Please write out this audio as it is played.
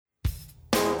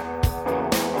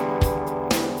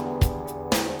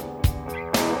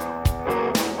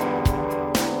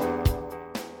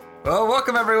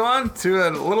everyone, to a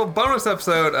little bonus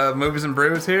episode of Movies and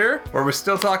Brews here, where we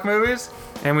still talk movies.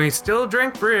 And we still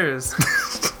drink brews.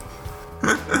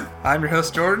 I'm your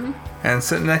host, Jordan, and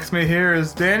sitting next to me here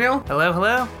is Daniel. Hello,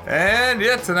 hello. And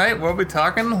yeah, tonight we'll be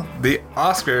talking the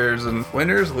Oscars and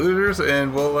winners, losers,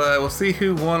 and we'll see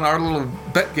who won our little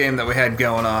bet game that we had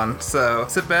going on. So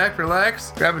sit back,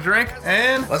 relax, grab a drink,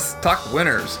 and let's talk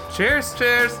winners. Cheers.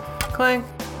 Cheers. Clink.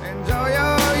 Enjoy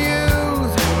your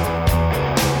youth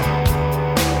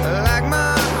like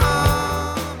my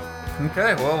arm.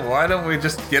 Okay, well, why don't we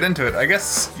just get into it? I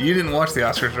guess you didn't watch the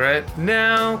Oscars, right?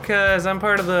 No, because I'm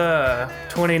part of the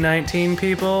 2019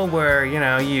 people where,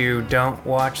 you don't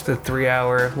watch the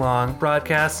 3-hour long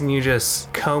broadcast and you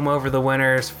just comb over the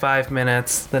winners 5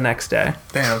 minutes the next day.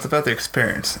 Damn, it's about the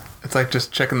experience. It's like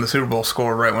just checking the Super Bowl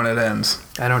score right when it ends.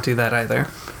 I don't do that either.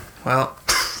 Well,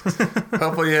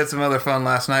 hopefully you had some other fun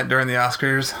last night during the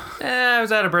Oscars. I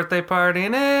was at a birthday party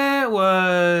and it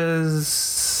was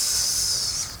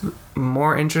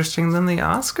more interesting than the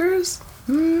Oscars?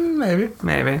 Maybe.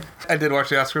 Maybe. I did watch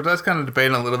the Oscars. I was kind of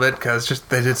debating a little bit because just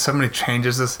they did so many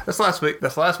changes. This last week's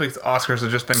Oscars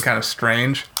have just been kind of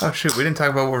strange. Oh shoot, we didn't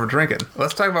talk about what we're drinking.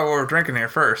 Let's talk about what we're drinking here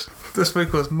first. This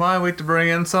week was my week to bring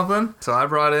in something. So I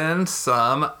brought in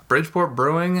some Bridgeport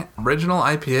Brewing Original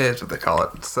IPA is what they call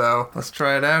it. So let's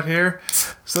try it out here.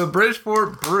 So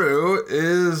Bridgeport Brew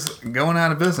is going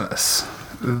out of business.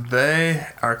 They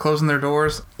are closing their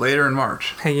doors later in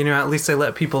March. Hey, at least they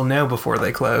let people know before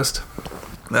they closed.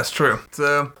 That's true.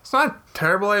 So it's not a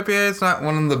terrible IPA. It's not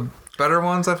one of the better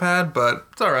ones I've had, but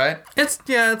it's all right. It's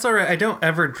all right. I don't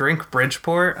ever drink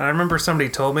Bridgeport. I remember somebody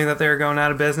told me that they were going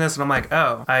out of business, and I'm like,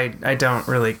 oh, I don't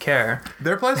really care.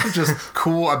 Their place is just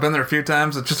cool. I've been there a few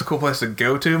times. It's just a cool place to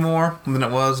go to more than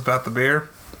it was about the beer.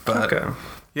 But Okay.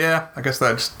 yeah, I guess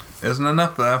that just isn't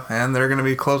enough though, and they're going to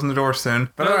be closing the doors soon.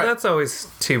 But Well, all right. that's always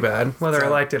too bad, whether I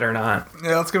liked it or not.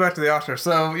 Yeah, let's go back to the Oscars.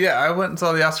 So, yeah, I went and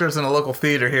saw the Oscars in a local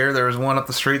theater here. There was one up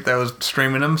the street that was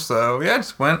streaming them. So, yeah, I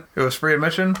just went. It was free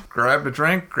admission. Grabbed a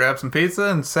drink, grabbed some pizza,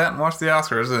 and sat and watched the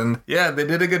Oscars. And, yeah, they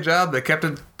did a good job. They kept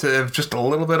it to just a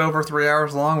little bit over 3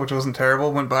 hours long, which wasn't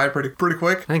terrible. Went by pretty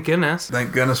quick. Thank goodness.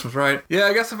 Thank goodness was right. Yeah,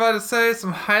 I guess if I had to say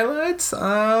some highlights,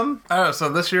 I don't know. So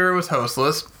this year it was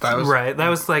hostless. That was Right. That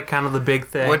was like kind of the big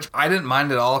thing. which I didn't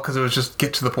mind at all because it was just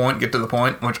get to the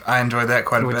point, which I enjoyed that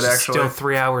quite a Which bit is actually. still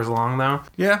 3 hours long, though.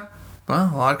 Yeah. Well,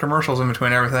 a lot of commercials in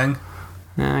between everything.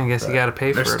 Yeah, I guess you got to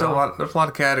pay for There's it still all. there's a lot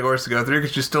of categories to go through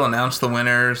because you still announce the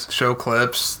winners, show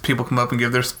clips, people come up and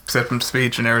give their acceptance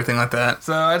speech and everything like that.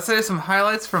 So I'd say some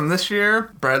highlights from this year.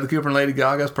 Bradley Cooper and Lady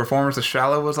Gaga's performance of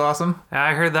Shallow was awesome.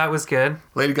 I heard that was good.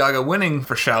 Lady Gaga winning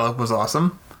for Shallow was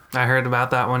awesome. I heard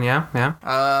about that one,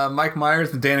 yeah. Mike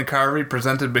Myers and Dana Carvey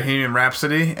presented Bohemian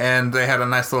Rhapsody, and they had a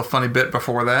nice little funny bit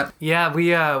before that. Yeah,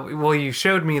 you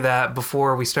showed me that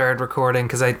before we started recording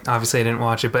because I obviously didn't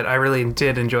watch it, but I really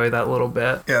did enjoy that little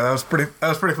bit. Yeah, that was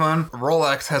pretty fun.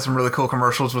 Rolex had some really cool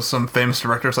commercials with some famous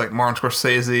directors like Martin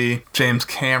Scorsese, James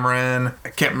Cameron.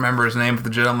 I can't remember his name, but the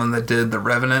gentleman that did The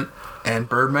Revenant and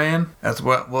Birdman, as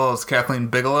well as Kathleen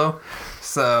Bigelow.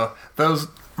 So those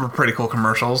were pretty cool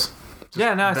commercials.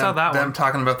 Yeah, no, I saw that Them one.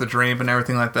 talking about the dream and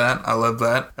everything like that. I love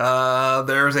that.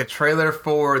 There was a trailer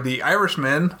for The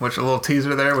Irishman, which a little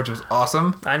teaser there, which was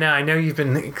awesome. I know you've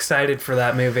been excited for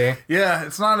that movie. Yeah,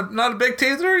 it's not a big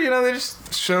teaser. They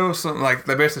just show some,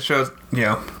 they basically show,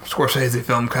 Scorsese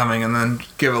film coming and then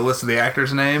give a list of the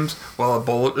actors' names while a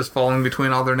bullet is falling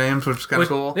between all their names, which is kind of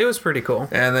cool. It was pretty cool.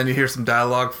 And then you hear some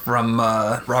dialogue from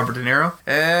Robert De Niro.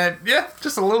 And yeah,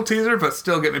 just a little teaser, but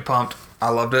still get me pumped. I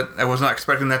loved it. I was not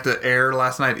expecting that to air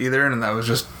last night either, and that was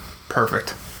just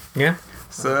perfect. Yeah.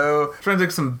 So, trying to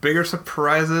take some bigger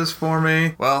surprises for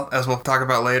me. Well, as we'll talk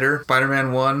about later,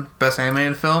 Spider-Man 1, Best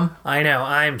Animated Film. I know.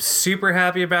 I'm super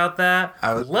happy about that.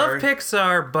 I was love very-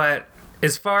 Pixar, but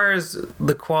as far as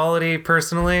the quality,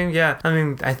 personally, yeah. I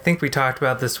mean, I think we talked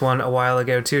about this one a while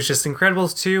ago, too. It's just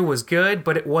Incredibles 2 was good,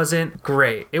 but it wasn't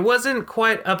great. It wasn't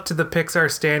quite up to the Pixar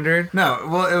standard. No,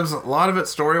 well, it was a lot of it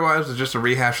story-wise was just a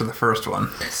rehash of the first one.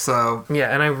 So,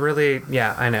 Yeah, and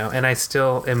I know. And I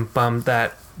still am bummed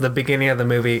that the beginning of the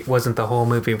movie wasn't the whole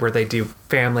movie where they do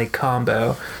family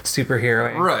combo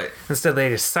superheroing. right. Instead, they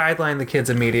just sideline the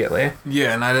kids immediately.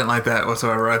 Yeah, and I didn't like that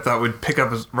whatsoever. I thought we'd pick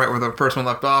up right where the first one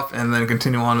left off and then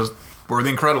continue on as we're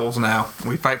the Incredibles now.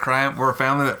 We fight crime. We're a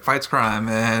family that fights crime.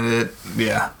 And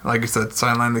like you said,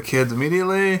 sideline the kids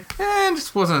immediately. And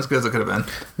just wasn't as good as it could have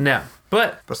been. No.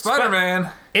 But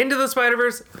Spider-Man. Into the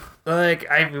Spider-Verse, Like,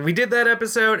 we did that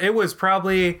episode. It was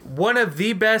probably one of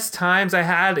the best times I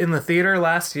had in the theater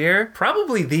last year.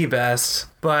 Probably the best.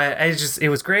 But it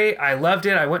was great. I loved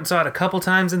it. I went and saw it a couple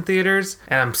times in theaters,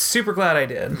 and I'm super glad I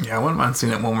did. Yeah, I wouldn't mind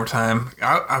seeing it one more time.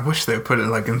 I wish they would put it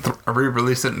like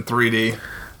re-release it in 3D.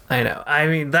 I know. I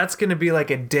mean, that's going to be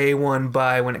like a day one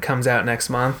buy when it comes out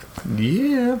next month.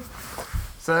 Yeah.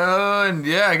 So, and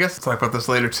yeah, I guess we'll talk about this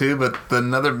later too, but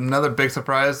another big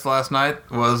surprise last night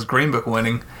was Green Book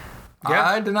winning. Yeah.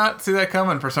 I did not see that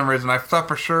coming for some reason. I thought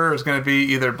for sure it was going to be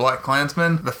either Black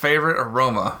Klansman, The Favorite, or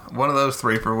Roma. One of those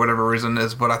three, for whatever reason,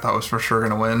 is what I thought was for sure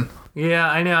going to win. Yeah,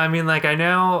 I know. I mean, like,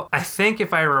 I think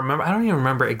if I remember, I don't even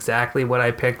remember exactly what I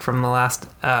picked from the last,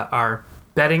 our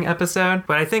betting episode,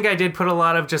 but I think I did put a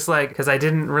lot of just like, because I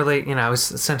didn't really, I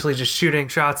was essentially just shooting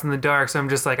shots in the dark, so I'm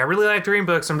just like, I really like Green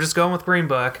Book, so I'm just going with Green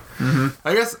Book. Mm-hmm.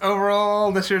 I guess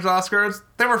overall this year's Oscars,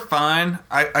 they were fine.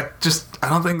 I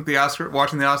don't think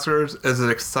watching the Oscars is as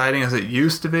exciting as it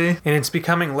used to be, and it's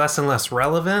becoming less and less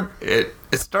relevant.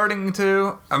 It's starting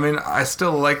to. I mean, I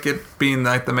still like it being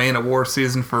like the main award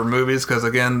season for movies, because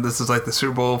again, this is like the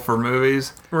Super Bowl for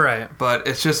movies. Right. But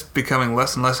it's just becoming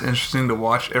less and less interesting to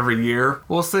watch every year.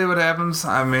 We'll see what happens.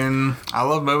 I mean, I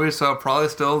love movies, so I'll probably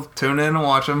still tune in and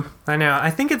watch them. I know.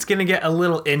 I think it's going to get a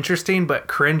little interesting but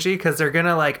cringy, because they're going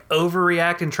to like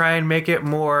overreact and try and make it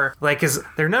more like, because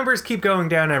their numbers keep going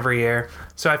down every year.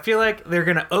 So I feel like they're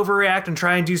going to overreact and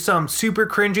try and do something super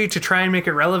cringy to try and make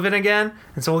it relevant again.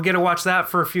 And so we'll get to watch that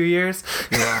for a few years.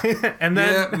 Yeah. And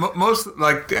then most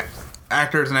like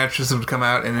actors and actresses would come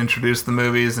out and introduce the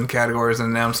movies and categories and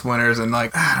announce winners, and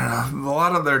like, I don't know, a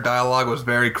lot of their dialogue was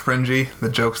very cringy. The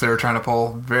jokes they were trying to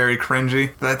pull, very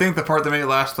cringy. But I think the part that made it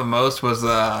last the most was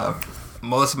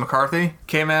Melissa McCarthy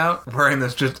came out wearing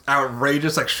this just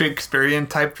outrageous, like, Shakespearean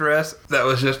type dress that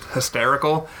was just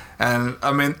hysterical. And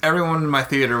I mean, everyone in my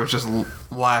theater was just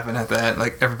laughing at that,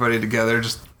 like everybody together.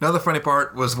 Just another funny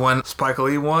part was when Spike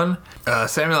Lee won.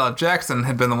 Samuel L. Jackson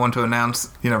had been the one to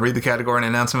announce, read the category and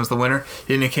announce him as the winner.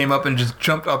 And he came up and just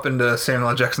jumped up into Samuel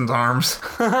L. Jackson's arms.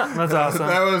 That's awesome.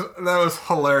 that was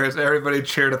hilarious. Everybody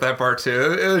cheered at that part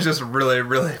too. It was just really,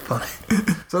 really funny.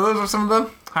 So those are some of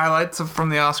the highlights from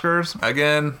the Oscars.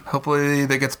 Again, hopefully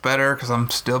that gets better, because I'm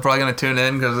still probably going to tune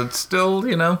in, because it's still,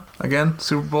 again,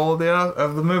 Super Bowl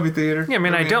of the movie theater. Yeah, I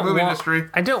mean, I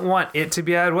don't want it to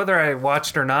be out, whether I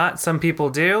watched or not. Some people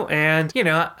do, and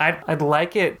I'd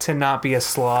like it to not be a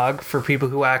slog for people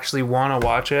who actually want to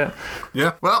watch it.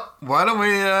 Yeah. Well, why don't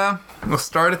we'll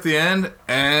start at the end,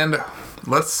 and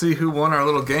let's see who won our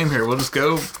little game here. We'll just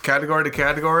go category to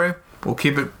category. We'll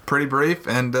keep it pretty brief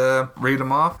and read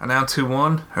them off, announce who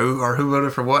won, who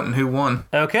voted for what, and who won.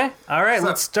 Okay. All right,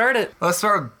 let's start it. Let's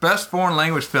start with Best Foreign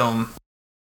Language Film.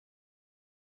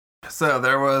 So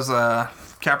there was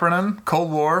Capernaum,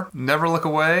 Cold War, Never Look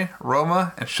Away,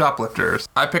 Roma, and Shoplifters.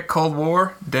 I picked Cold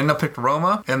War, Daniel picked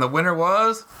Roma, and the winner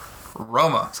was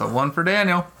Roma. So one for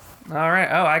Daniel. All right.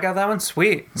 Oh, I got that one.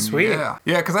 Sweet. Yeah,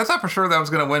 because I thought for sure that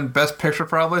was going to win Best Picture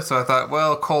probably, so I thought,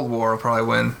 well, Cold War will probably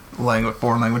win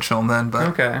foreign language film then,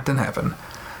 but it didn't happen.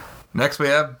 Next we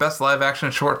have Best Live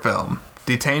Action Short Film.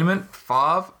 Detainment,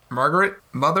 Fav, Margaret,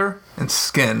 Mother, and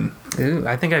Skin. Ooh,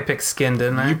 I think I picked Skin,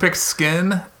 didn't I? You picked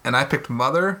Skin, and I picked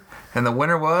Mother, and the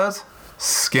winner was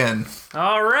Skin.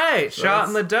 All right. Shot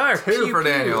in the dark. Two for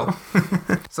Daniel.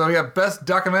 So we got Best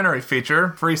Documentary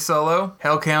Feature, Free Solo,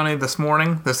 Hell County This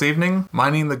Evening,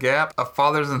 Minding the Gap, Of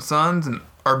Fathers and Sons, and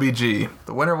RBG.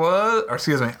 The winner was,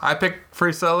 I picked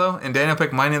Free Solo, and Daniel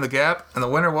picked Minding the Gap, and the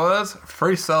winner was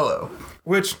Free Solo.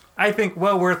 Which I think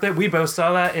well worth it. We both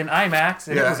saw that in IMAX,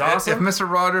 and it was awesome. If Mr.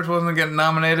 Rogers wasn't getting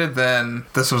nominated, then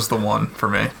this was the one for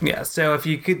me. Yeah, so if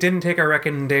you didn't take our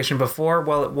recommendation before,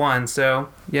 well, it won, so,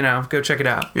 go check it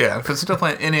out. Yeah, if it's still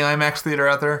playing any IMAX theater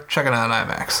out there, check it out on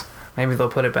IMAX. Maybe they'll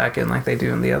put it back in like they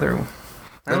do in the other one.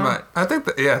 They might. I think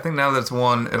now that it's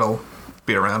won, it'll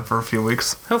be around for a few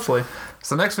weeks. Hopefully.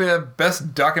 So next we have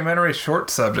Best Documentary Short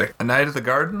Subject. A Night at the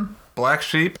Garden, Black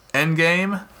Sheep,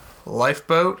 Endgame,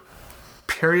 Lifeboat,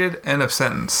 Period, End of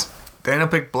Sentence. Daniel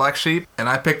picked Black Sheep, and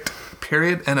I picked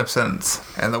Period, End of Sentence.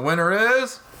 And the winner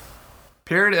is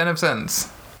Period, End of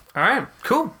Sentence. All right,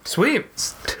 cool, sweet.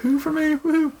 It's 2 for me,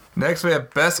 woohoo. Next we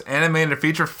have Best Animated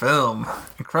Feature Film.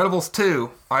 Incredibles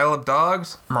 2, Isle of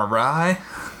Dogs, Mirai,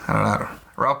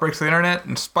 Ralph Breaks the Internet,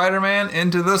 and Spider-Man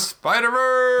Into the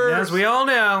Spider-Verse. As we all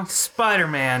know,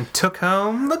 Spider-Man took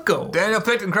home the gold. Daniel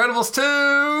picked Incredibles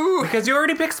 2. Because you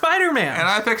already picked Spider-Man. And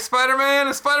I picked Spider-Man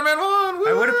and Spider-Man 1. Woo!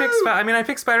 I would have picked I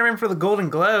picked Spider-Man for the Golden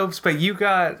Globes, but you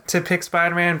got to pick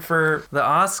Spider-Man for the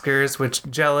Oscars, which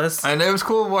jealous. And it was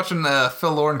cool watching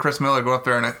Phil Lord and Chris Miller go up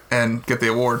there and get the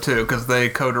award too, because they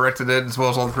co-directed it as well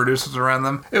as all the producers around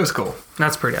them. It was cool.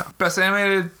 That's pretty awesome. Best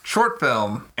animated short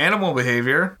film: Animal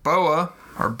Behavior, BoA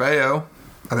or Bayo,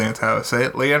 I think that's how I say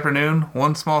it. Late Afternoon,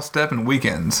 One Small Step, and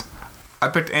Weekends. I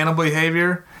picked Animal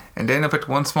Behavior, and Daniel picked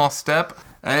One Small Step,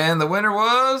 and the winner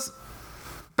was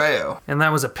Bayo. And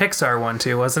that was a Pixar one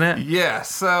too, wasn't it? Yeah,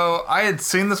 so I had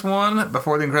seen this one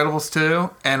before The Incredibles 2,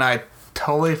 and I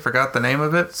totally forgot the name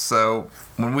of it, so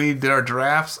when we did our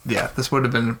drafts, yeah, this would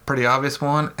have been a pretty obvious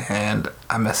one, and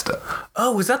I messed up.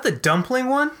 Oh, was that the dumpling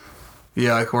one?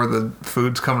 Yeah, like where the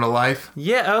food's coming to life.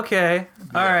 Yeah, okay.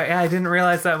 All right, yeah, I didn't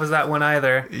realize that was that one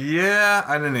either. Yeah,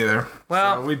 I didn't either.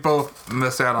 Well, so we both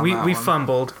missed out on that we one.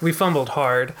 fumbled. We fumbled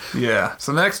hard. Yeah.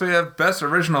 So next we have Best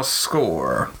Original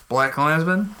Score: Black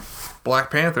Klansman,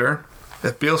 Black Panther,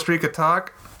 If Beale Street Could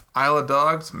Talk, Isle of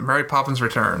Dogs, Mary Poppins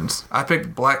Returns. I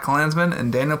picked Black Klansman,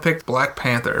 and Daniel picked Black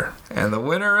Panther. And the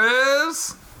winner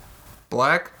is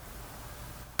Black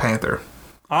Panther.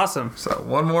 Awesome. So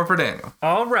one more for Daniel.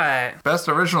 All right. Best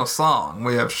Original Song.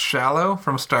 We have Shallow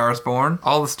from Star Is Born,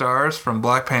 All the Stars from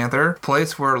Black Panther,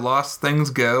 Place Where Lost Things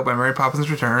Go by Mary Poppins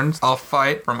Returns, I'll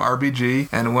Fight from RBG,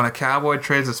 and When a Cowboy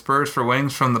Trades His Spurs for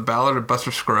Wings from The Ballad of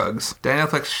Buster Scruggs. Daniel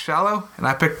picked Shallow, and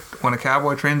I picked When a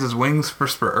Cowboy Trades His Wings for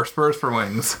Spurs for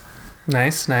Wings.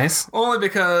 Nice, nice. Only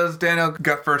because Daniel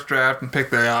got first draft and picked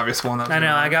the obvious one. I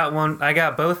know, I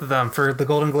got both of them for the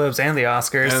Golden Globes and the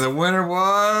Oscars. And the winner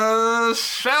was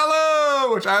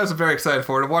Shallow, which I was very excited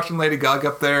for. Watching Lady Gaga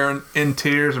up there in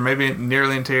tears, or maybe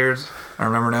nearly in tears. I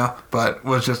don't remember now, but it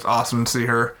was just awesome to see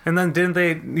her. And then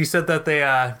you said that they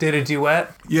did a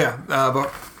duet? Yeah,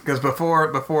 because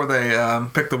before they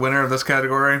picked the winner of this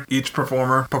category, each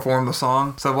performer performed the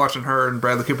song. So watching her and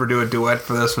Bradley Cooper do a duet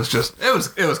for this was just, it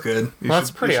was good.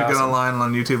 That's pretty awesome. You should go online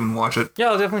on YouTube and watch it. Yeah,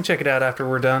 I'll definitely check it out after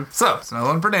we're done. So, it's another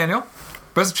one for Daniel.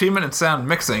 Best Achievement in Sound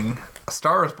Mixing: A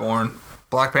Star Is Born,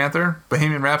 Black Panther,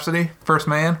 Bohemian Rhapsody, First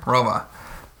Man, Roma.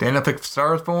 Daniel picked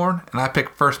Star Is Born, and I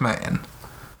picked First Man.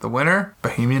 The winner,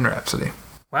 Bohemian Rhapsody.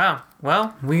 Wow.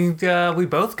 Well, we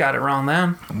both got it wrong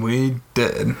then. We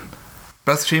did.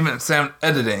 Best Achievement in Sound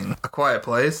Editing: A Quiet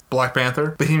Place, Black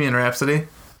Panther, Bohemian Rhapsody,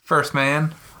 First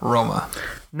Man, Roma.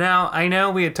 Now, I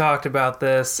know we had talked about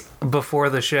this before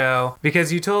the show,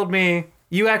 because you told me,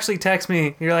 you actually text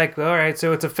me, you're like, all right,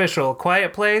 so it's official.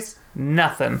 Quiet Place,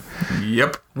 nothing.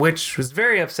 Yep. Which was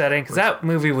very upsetting, because that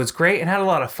movie was great and had a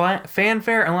lot of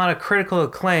fanfare and a lot of critical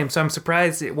acclaim, so I'm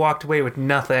surprised it walked away with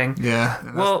nothing. Yeah.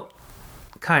 Well,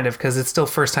 kind of, because it's still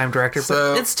first-time director,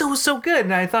 but it still was so good,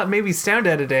 and I thought maybe sound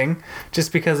editing,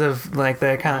 just because of like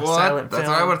the kind of silent That's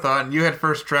film. what I would have thought. And you had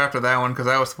first draft of that one, because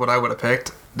that was what I would have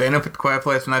picked. Daniel picked Quiet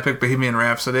Place, and I picked Bohemian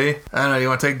Rhapsody. I don't know, you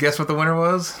want to take a guess what the winner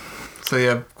was? So you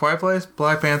have Quiet Place,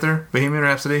 Black Panther, Bohemian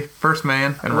Rhapsody, First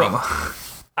Man, and Roma.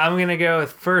 I'm going to go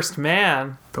with First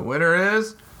Man. The winner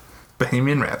is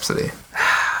Bohemian Rhapsody.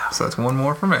 So that's one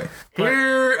more for me.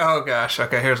 Oh gosh,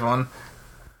 okay, here's one.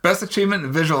 Best Achievement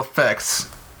in Visual Effects: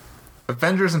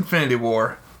 Avengers Infinity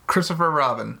War, Christopher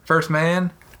Robin, First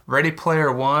Man, Ready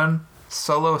Player One,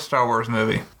 Solo, Star Wars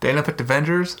movie. Dana picked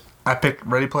Avengers, I picked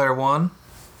Ready Player One.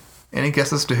 Any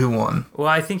guesses to who won? Well,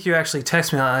 I think you actually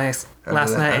texted me last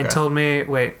night and Okay. told me,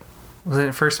 wait, was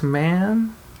it First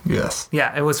Man? Yes.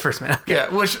 Yeah, it was First Man. Yeah,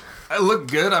 which it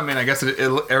looked good. I mean, I guess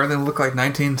everything looked like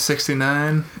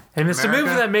 1969. And it's a movie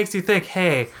America. that makes you think,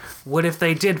 hey, what if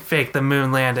they did fake the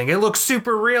moon landing? It looks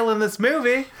super real in this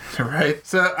movie. Right.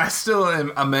 So I still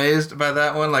am amazed by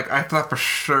that one. Like, I thought for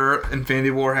sure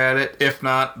Infinity War had it. If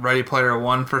not, Ready Player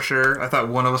One for sure. I thought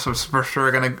one of us was for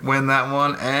sure going to win that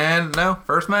one. And no,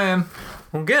 First Man.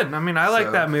 Well, good. I mean, I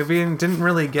like that movie and didn't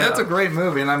really get That's a great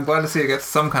movie, and I'm glad to see it get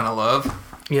some kind of love.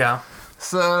 Yeah.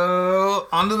 So,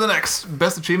 on to the next.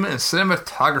 Best Achievement in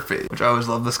Cinematography, which I always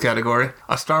love this category.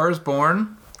 A Star Is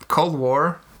Born, Cold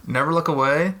War, Never Look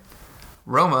Away,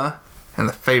 Roma, and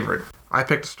The Favorite. I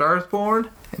picked A Star Is Born,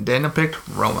 and Daniel picked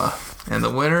Roma. And the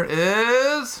winner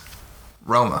is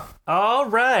Roma. All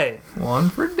right. One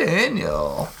for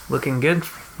Daniel. Looking good.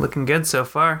 Looking good so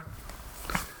far.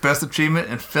 Best Achievement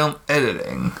in Film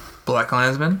Editing: Black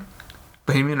Klansman,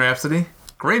 Bohemian Rhapsody,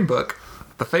 Green Book,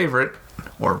 The Favorite,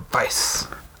 or Vice.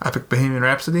 I picked Bohemian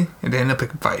Rhapsody, and Daniel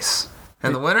picked Vice.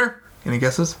 And the winner? Any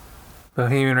guesses?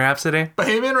 Bohemian Rhapsody?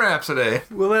 Bohemian Rhapsody.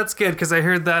 Well, that's good because I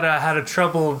heard that had a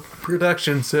troubled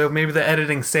production, so maybe the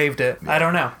editing saved it. I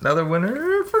don't know. Another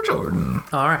winner for Jordan.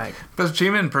 All right. Best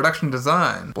achievement in production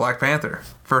design. Black Panther.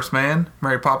 First Man.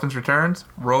 Mary Poppins Returns.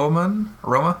 Roma.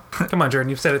 Come on, Jordan.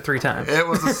 You've said it 3 times. It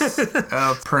was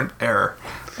a print error.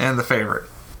 And the favorite.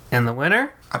 And the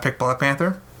winner? I picked Black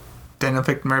Panther. Daniel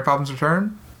picked Mary Poppins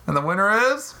Return. And the winner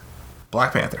is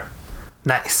Black Panther.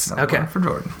 Nice. Another Okay. winner for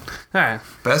Jordan. All right.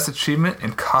 Best achievement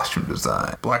in costume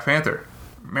design. Black Panther.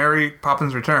 Mary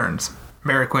Poppins Returns.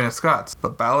 Mary Queen of Scots. The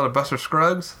Ballad of Buster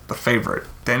Scruggs. The favorite.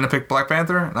 Daniel picked Black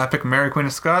Panther, and I picked Mary Queen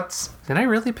of Scots Did I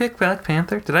really pick Black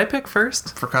Panther? Did I pick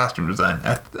first? for costume design.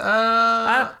 I don't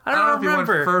I don't know if you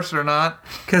remember. went first or not.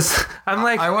 Because I'm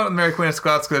like, I went with Mary Queen of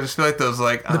Scots because I just feel like those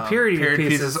period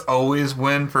pieces always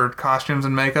win for costumes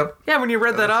and makeup. yeah, when you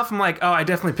read that off, I'm like, oh, I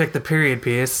definitely picked the period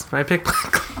piece. I picked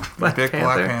Black Pick Panther.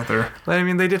 Black Panther. But I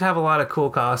mean, they did have a lot of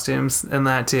cool costumes in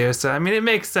that too. So I mean, it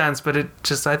makes sense. But it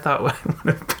just, I thought I would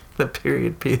have picked the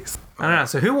period piece. I don't know.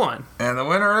 So who won? And the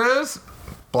winner is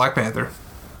Black Panther.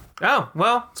 Oh,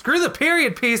 well, screw the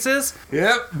period pieces.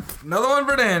 Yep. Another one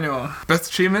for Daniel. Best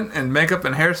achievement in makeup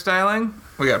and hairstyling.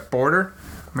 We got Border,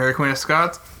 Mary Queen of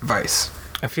Scots, Vice.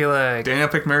 I feel like, Daniel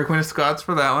picked Mary Queen of Scots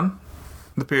for that one,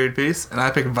 the period piece, and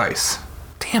I picked Vice.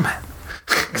 damn it.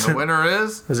 And the winner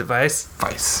is Was it Vice?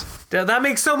 Vice. That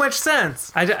makes so much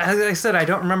sense. As I said, I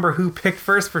don't remember who picked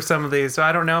first for some of these, so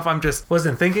I don't know if I'm just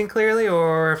wasn't thinking clearly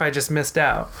or if I just missed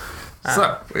out.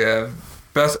 So, we have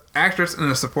Best Actress in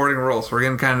a Supporting Role. So we're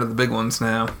getting kind of the big ones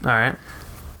now. All right.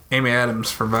 Amy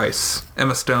Adams for Vice.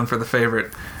 Emma Stone for The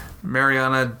Favorite.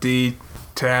 Mariana Di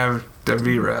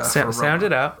Tavira for Sound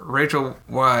it out. Rachel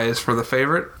Weisz for The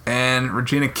Favorite. And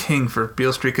Regina King for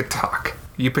Beale Street Could Talk.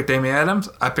 You picked Amy Adams.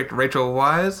 I picked Rachel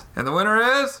Weisz. And the winner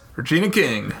is Regina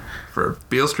King for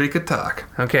Beale Street Could Talk.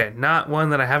 Okay, not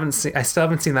one that I haven't seen. I still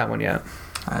haven't seen that one yet.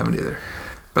 I haven't either.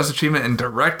 Best achievement in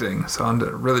directing, so on to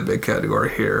a really big category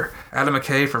here. Adam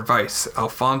McKay for Vice,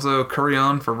 Alfonso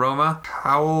Cuarón for Roma,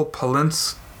 Howell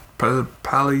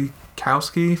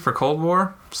Palikowski for Cold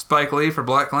War, Spike Lee for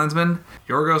Black Klansman,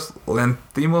 Yorgos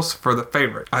Lanthimos for The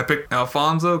Favorite. I picked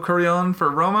Alfonso Cuarón for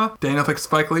Roma, Daniel picked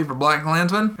Spike Lee for Black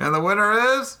Klansman, and the winner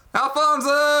is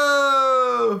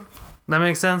Alfonso! That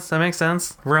makes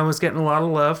sense. Roma's getting a lot of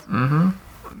love.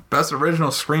 Best original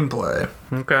screenplay.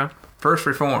 Okay. First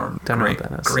Reformed, Don't know what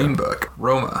that is, Green Book,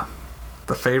 Roma.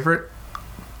 The Favorite,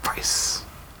 Vice.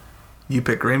 You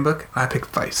picked Green Book, I picked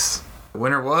Vice. The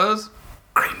winner was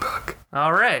Green Book.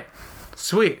 All right.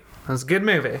 Sweet. That's a good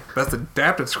movie. Best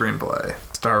Adapted Screenplay,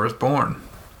 Star Was Born,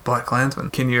 Black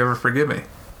Klansman, Can You Ever Forgive Me,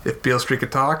 If Beale Street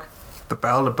Could Talk, The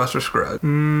Ballad of Buster Scruggs.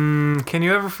 Can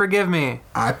you ever forgive me?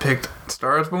 I picked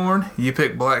Star Was Born, you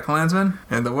picked Black Klansman,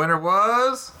 and the winner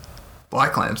was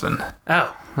Black Klansman.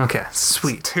 Oh, okay.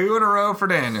 Sweet. 2 in a row for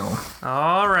Daniel.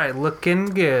 All right. Looking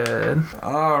good.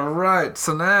 All right,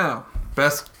 so now,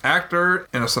 Best Actor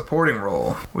in a Supporting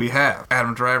Role. We have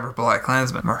Adam Driver, Black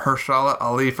Klansman, Mahershala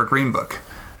Ali for Green Book,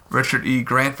 Richard E.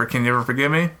 Grant for Can You Ever Forgive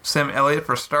Me, Sam Elliott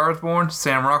for Star Is Born,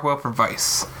 Sam Rockwell for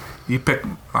Vice. You picked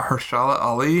Mahershala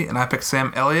Ali, and I picked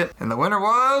Sam Elliott, and the winner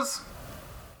was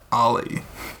Ali.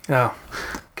 Oh,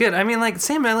 good. I mean, like,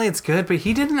 Sam Elliott's good, but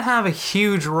he didn't have a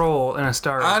huge role in A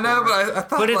Star Is I know, Born. but I thought...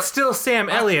 But like, it's still Sam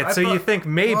Elliott, I so you thought- think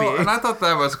maybe. Well, and I thought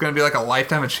that was going to be like a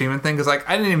lifetime achievement thing, because like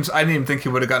I didn't even think he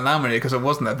would have got nominated because it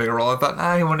wasn't that big a role. I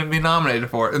thought, he wouldn't be nominated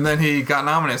for it, and then he got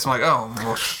nominated. So I'm like, oh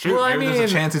well, shoot, Well, I maybe there's mean- a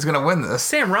chance he's going to win this.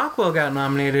 Sam Rockwell got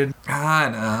nominated, I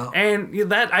know. and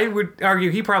that I would argue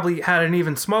he probably had an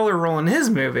even smaller role in his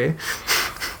movie.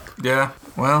 Yeah.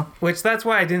 Well, Which that's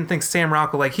why I didn't think Sam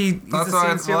Rockwell, like he's That's a why- scene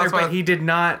well, stealer, that's why- but he did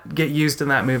not get used in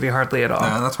that movie hardly at all.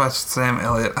 that's why Sam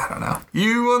Elliott. I don't know.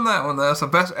 You won that one though. So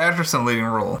Best Actress in Leading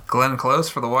Role: Glenn Close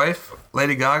for The Wife,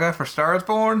 Lady Gaga for Star Is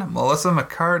Born, Melissa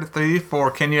McCarthy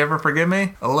for Can You Ever Forgive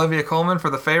Me, Olivia Colman for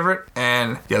The Favorite,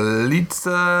 and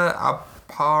Yalitza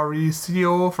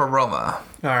Aparicio for Roma.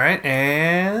 All right,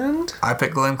 and I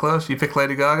picked Glenn Close. You picked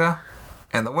Lady Gaga.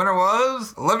 And the winner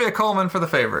was Olivia Colman for The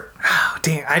Favorite. oh,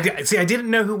 damn, I didn't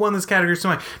know who won this category so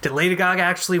much. Did Lady Gaga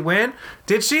actually win?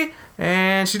 Did she?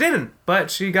 And she didn't, but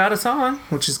she got a song,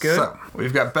 which is good. So,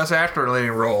 we've got Best Actor in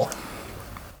Leading Role: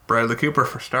 Bradley Cooper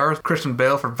for Stars, Christian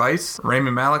Bale for Vice,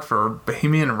 Rami Malek for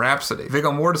Bohemian Rhapsody,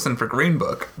 Viggo Mortensen for Green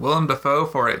Book, Willem Dafoe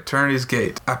for Eternity's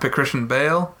Gate. I picked Christian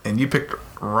Bale, and you picked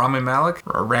Rami Malek,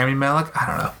 or Rami Malek? I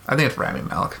don't know. I think it's Rami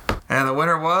Malek. And the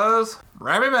winner was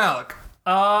Rami Malek.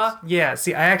 Yeah,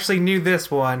 see, I actually knew this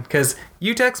one because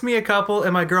you text me a couple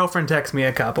and my girlfriend texts me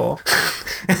a couple.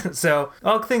 So,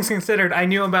 all things considered, I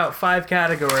knew about 5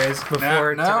 categories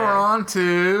before Now today. we're on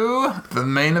to the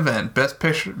main event,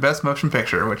 best motion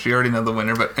picture, which you already know the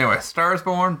winner. But anyway, Stars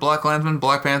Born, Black Klansman,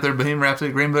 Black Panther, Bohemian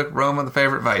Rhapsody, Green Book, Roma, The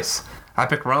Favorite, Vice. I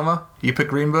picked Roma, you picked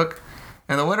Green Book,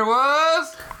 and the winner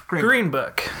was Green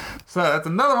Book. So that's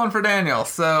another one for Daniel.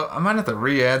 So I might have to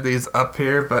re-add these up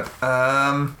here, but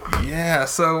yeah.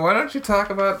 So why don't you talk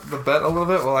about the bet a little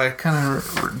bit while I kind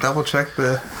of double check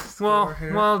the Well, score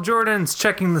here? while Jordan's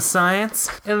checking the science,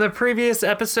 in the previous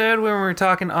episode when we were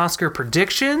talking Oscar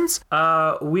predictions,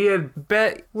 we had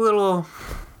bet little.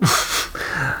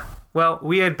 Well,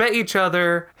 we had bet each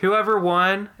other whoever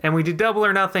won, and we did double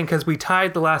or nothing because we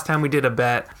tied the last time we did a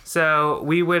bet. So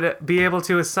we would be able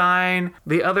to assign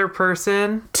the other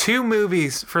person 2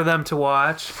 movies for them to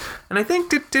watch. And I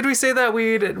think, did we say that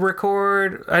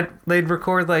they'd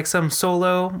record like some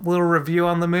solo little review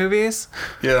on the movies?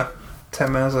 Yeah,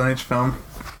 10 minutes on each film.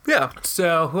 Yeah.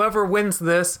 So whoever wins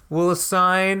this will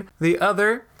assign the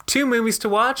other 2 movies to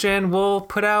watch, and we'll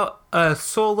put out a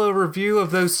solo review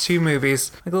of those 2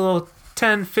 movies, like a little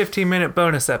 10-15 minute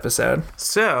bonus episode.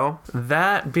 So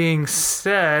that being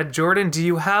said, Jordan, do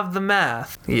you have the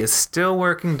math? He is still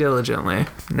working diligently.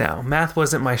 No, math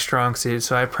wasn't my strong suit,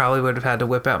 so I probably would have had to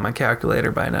whip out my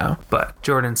calculator by now, but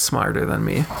Jordan's smarter than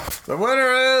me. The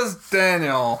winner is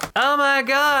Daniel. Oh my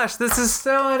gosh, this is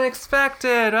so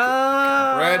unexpected.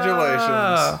 Oh.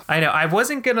 Congratulations. I know. I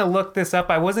wasn't going to look this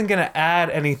up. I wasn't going to add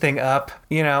anything up,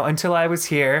 until I was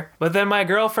here. But then my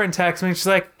girlfriend texted me. She's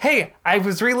like, hey, I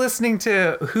was re-listening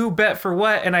to Who Bet for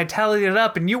What, and I tallied it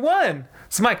up, and you won.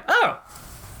 So I'm like, oh,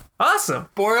 awesome.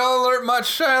 Spoiler alert much,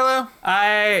 Shiloh?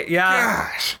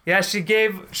 Gosh. Yeah, she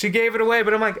gave it away,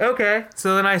 but I'm like, okay.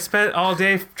 So then I spent all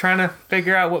day trying to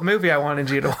figure out what movie I wanted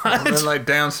you to watch. And then, like,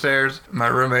 downstairs, my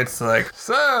roommate's like,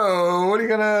 so, what are you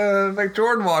gonna make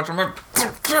Jordan watch? I'm like,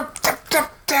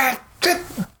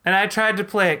 And I tried to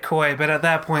play it coy, but at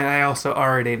that point, I also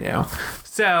already knew.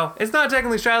 So, it's not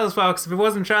technically Shiloh's fault, because if it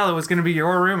wasn't Shiloh, it was going to be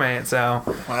your roommate, so.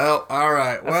 well,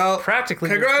 alright. Well, practically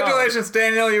your congratulations,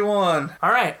 Daniel, you won. All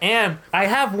right, and I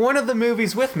have one of the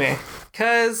movies with me,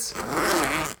 because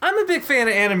I'm a big fan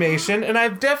of animation, and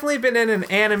I've definitely been in an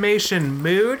animation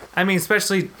mood. I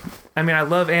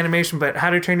love animation, but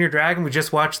How to Train Your Dragon, we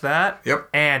just watched that. Yep.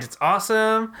 And it's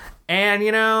awesome. And,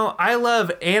 I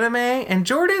love anime, and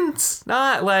Jordan's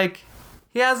not,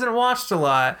 he hasn't watched a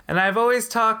lot. And I've always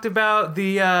talked about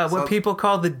the, what people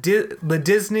call the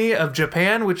Disney of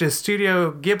Japan, which is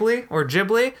Studio Ghibli, or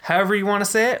Ghibli, however you want to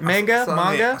say it. Manga?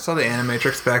 I saw the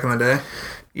Animatrix back in the day.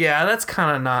 Yeah, that's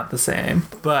kind of not the same,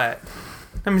 but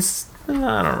I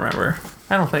don't remember.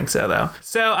 I don't think so, though.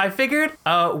 So I figured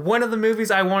one of the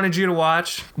movies I wanted you to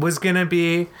watch was going to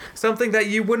be something that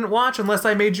you wouldn't watch unless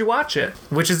I made you watch it,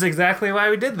 which is exactly why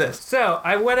we did this. So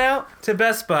I went out to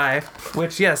Best Buy,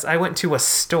 which, yes, I went to a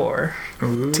store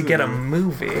to get a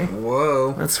movie.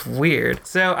 Whoa. That's weird.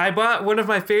 So I bought one of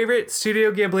my favorite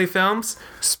Studio Ghibli films,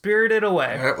 Spirited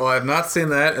Away. Alright, well, I've not seen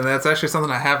that, and that's actually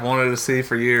something I have wanted to see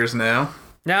for years now.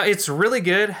 Now, it's really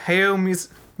good. Hayao Miyazaki.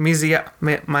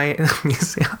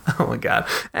 Oh my god.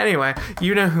 Anyway,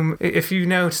 if you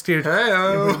know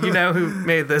Heyo. you know who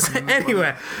made this.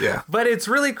 Anyway. Yeah. But it's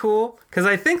really cool because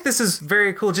I think this is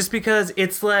very cool just because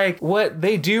it's like what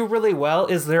they do really well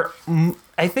is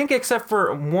I think except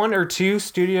for 1 or 2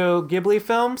 Studio Ghibli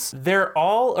films, they're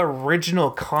all original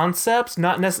concepts,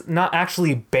 not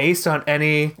actually based on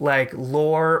any like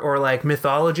lore or like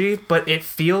mythology, but it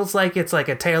feels like it's like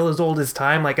a tale as old as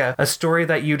time, like a story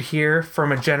that you'd hear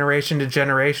from a generation to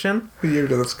generation. What year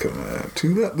did this come out?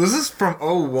 This is from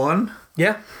 01?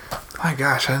 Yeah. My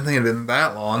gosh, I didn't think it'd been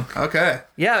that long. Okay.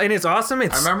 Yeah, and it's awesome. I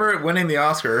remember it winning the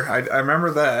Oscar. I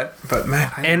remember that. But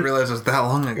man, I didn't realize it was that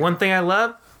long ago. One thing I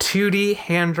love, 2D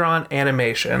hand-drawn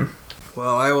animation.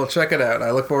 Well, I will check it out.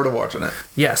 I look forward to watching it.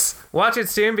 Yes. Watch it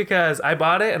soon because I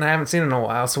bought it and I haven't seen it in a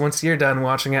while. So once you're done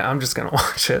watching it, I'm just going to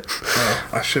watch it. Oh,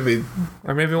 I should be.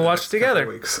 Or maybe we'll watch it together.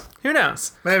 Weeks. Who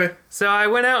knows? Maybe. So I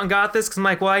went out and got this because I'm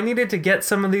like, well, I needed to get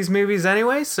some of these movies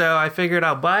anyway. So I figured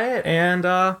I'll buy it and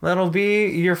that'll be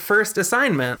your first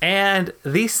assignment. And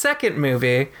the second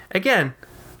movie, again,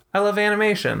 I love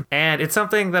animation. And it's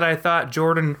something that I thought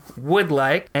Jordan would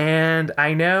like. And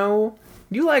I know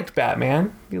you liked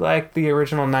Batman. You liked the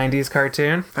original 90s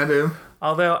cartoon. I do.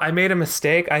 Although I made a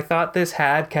mistake. I thought this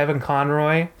had Kevin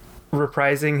Conroy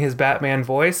reprising his Batman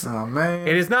voice. Oh, man.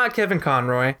 It is not Kevin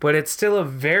Conroy, but it's still a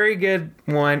very good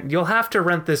one. You'll have to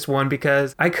rent this one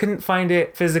because I couldn't find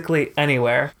it physically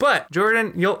anywhere. But,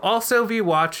 Jordan, you'll also be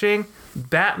watching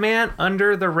Batman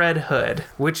Under the Red Hood,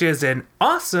 which is an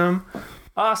awesome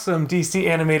DC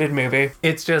animated movie.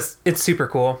 It's super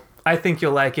cool. I think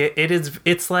you'll like it.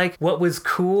 It's like what was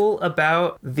cool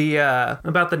about the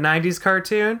 90s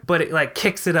cartoon, but it like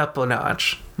kicks it up a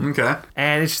notch. Okay.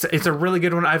 And it's a really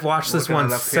good one. I've watched this Looking one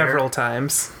it up several here.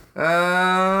 times.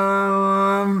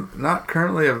 Not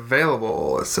currently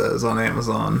available, it says on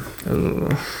Amazon. Ooh.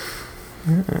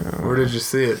 Where did you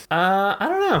see it? I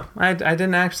don't know. I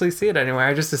didn't actually see it anywhere.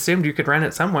 I just assumed you could rent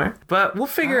it somewhere. But we'll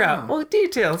figure out. Well,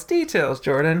 details,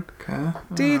 Jordan. Okay.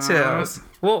 Details.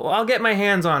 Well, I'll get my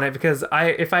hands on it because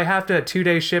if I have to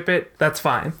 2-day ship it, that's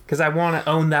fine. Because I want to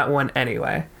own that one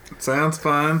anyway. Sounds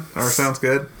fun. Or sounds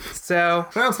good. So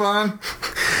Sounds fun.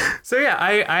 yeah,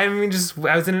 I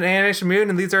was in an animation mood,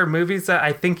 and these are movies that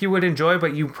I think you would enjoy,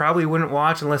 but you probably wouldn't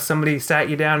watch unless somebody sat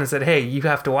you down and said, "Hey, you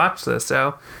have to watch this."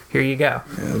 So here you go.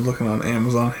 Yeah, looking on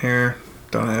Amazon here.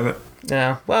 Don't have it.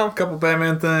 Yeah. Well. Couple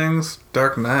Batman things.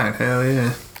 Dark Knight. Hell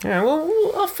yeah. Yeah. Well,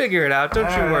 I'll figure it out.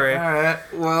 Don't you worry. All right.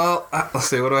 Well, let's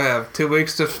see. What do I have? 2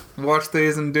 weeks to watch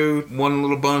these and do one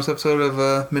little bonus episode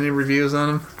of mini reviews on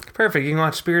them. Perfect. You can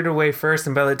watch Spirited Away first,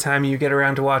 and by the time you get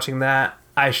around to watching that,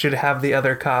 I should have the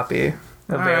other copy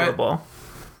available.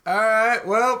 All right.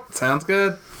 Well, sounds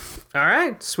good. All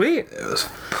right. Sweet. It was a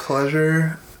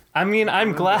pleasure. I mean,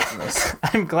 I'm glad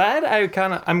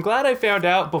I found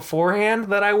out beforehand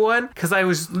that I won, because I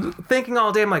was thinking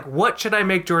all day, I'm like, what should I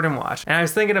make Jordan watch? And I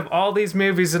was thinking of all these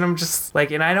movies, and I'm just like,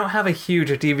 and I don't have a huge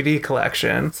DVD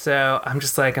collection, so I'm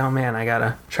just like, oh man, I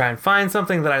gotta try and find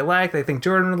something that I like, that I think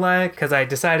Jordan would like, because I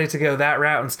decided to go that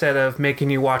route instead of making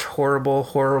you watch horrible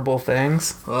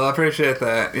things. Well, I appreciate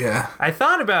that. Yeah. I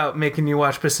thought about making you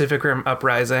watch Pacific Rim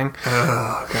Uprising,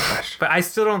 Oh, gosh. but I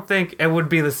still don't think it would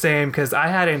be the same, because I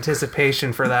had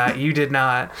anticipation for that. You did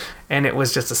not, and it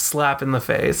was just a slap in the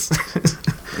face.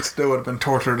 It still would have been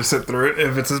torture to sit through it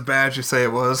if it's as bad as you say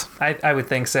it was. I would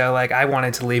think so. Like, I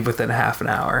wanted to leave within half an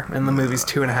hour, and the movie's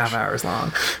 2.5 hours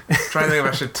long. Trying to think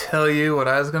if I should tell you what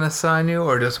I was going to assign you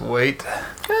or just wait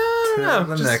I don't know.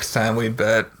 till the next time we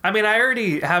bet. I mean, I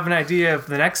already have an idea of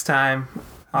the next time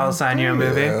I'll assign you a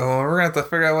movie. Yeah, well, we're going to have to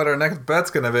figure out what our next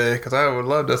bet's going to be, because I would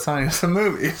love to assign you some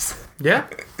movies. Yeah.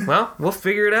 Well, we'll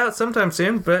figure it out sometime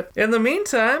soon, but in the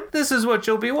meantime, this is what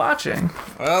you'll be watching.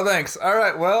 Well, thanks. All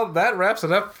right, well, that wraps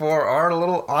it up for our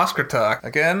little Oscar talk.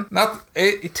 Again, not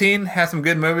 18 has some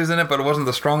good movies in it, but it wasn't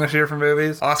the strongest year for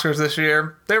movies. Oscars this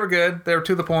year, they were good. They were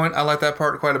to the point. I like that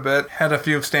part quite a bit. Had a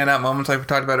few standout moments like we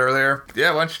talked about earlier.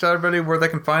 Yeah, why don't you tell everybody where they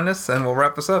can find us, and we'll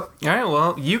wrap this up. All right,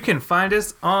 well, you can find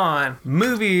us on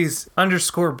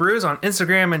movies_brews on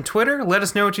Instagram and Twitter. Let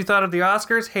us know what you thought of the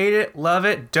Oscars. Hate it, love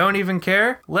it, don't even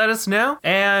care. Let us know.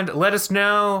 And let us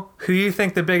know who you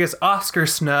think the biggest Oscar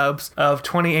snubs of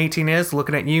 2018 is.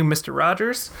 Looking at you, Mr.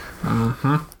 Rogers.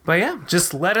 But yeah,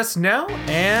 just let us know,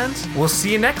 and we'll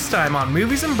see you next time on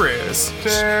Movies and Brews.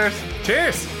 Cheers.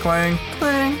 Cheers. Clang.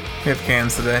 Clang. We have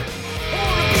cans today.